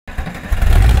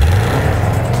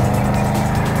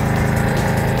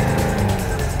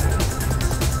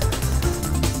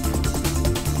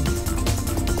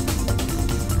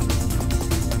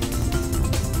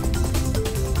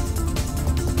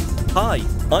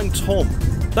I'm Tom.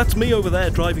 That's me over there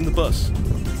driving the bus.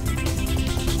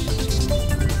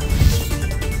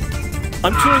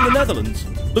 I'm touring the Netherlands,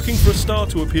 looking for a star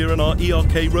to appear in our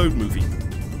ERK road movie.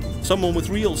 Someone with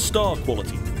real star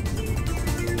quality.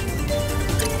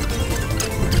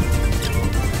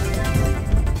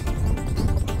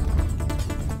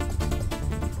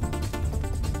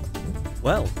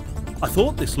 Well, I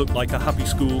thought this looked like a happy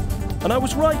school, and I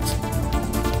was right.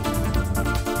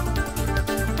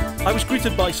 I was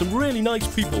greeted by some really nice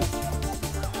people.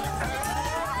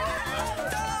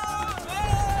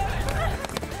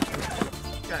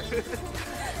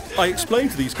 I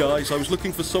explained to these guys I was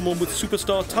looking for someone with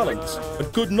superstar talents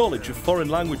and good knowledge of foreign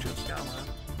languages.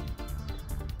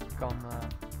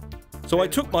 So I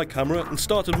took my camera and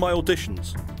started my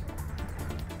auditions.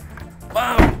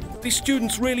 Wow, these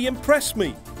students really impressed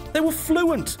me. They were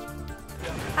fluent.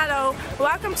 Hello,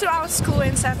 welcome to our school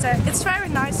in Zetten. It's very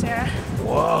nice here.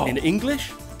 Wow. In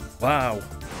English? Wow.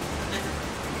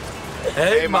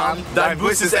 Hey man, dein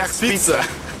Bus ist echt spitze.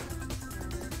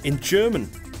 In German?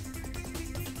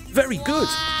 Very good.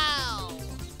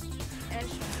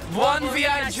 Buon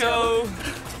viaggio.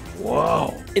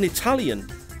 Wow. In Italian?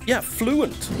 Yeah,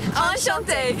 fluent.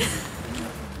 Enchanté.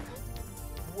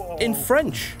 In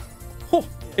French? Oh,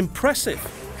 impressive.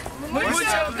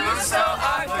 Mucho gusto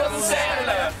a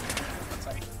conocerle.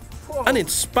 And in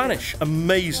Spanish,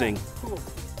 amazing.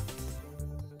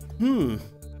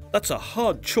 That's a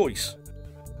hard choice.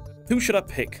 Who should I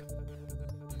pick?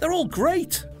 They're all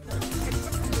great.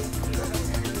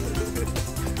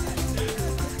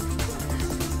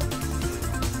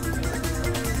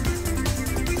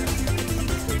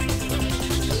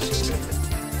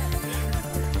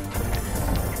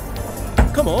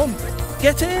 Come on,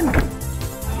 get in.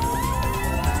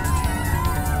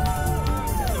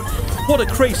 What a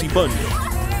crazy bunch.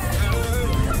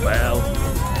 Well,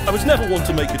 I was never one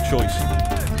to make a choice.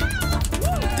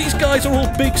 These guys are all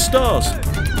big stars.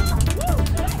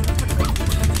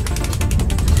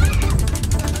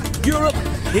 Europe,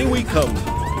 here we come.